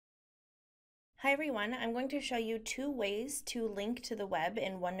Hi everyone, I'm going to show you 2 ways to link to the web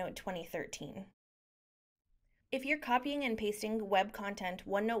in OneNote 2013. If you're copying and pasting web content,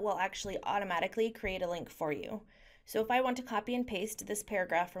 OneNote will actually automatically create a link for you. So if I want to copy and paste this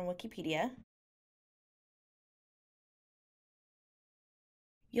paragraph from Wikipedia,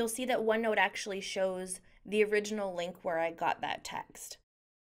 you'll see that OneNote actually shows the original link where I got that text,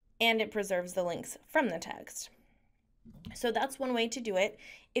 and it preserves the links from the text. So that's one way to do it.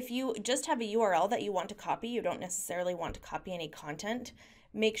 If you just have a URL that you want to copy, you don't necessarily want to copy any content,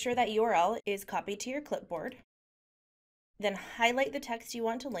 make sure that URL is copied to your clipboard. Then highlight the text you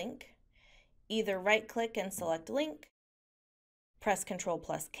want to link. Either right-click and select link, press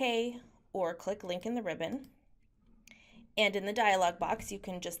Ctrl+K, or click link in the ribbon. And in the dialog box, you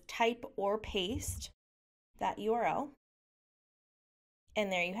can just type or paste that URL.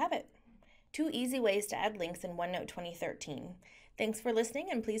 And there you have it. 2 easy ways to add links in OneNote 2013. Thanks for listening,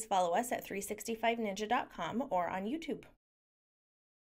 and please follow us at 365ninja.com or on YouTube.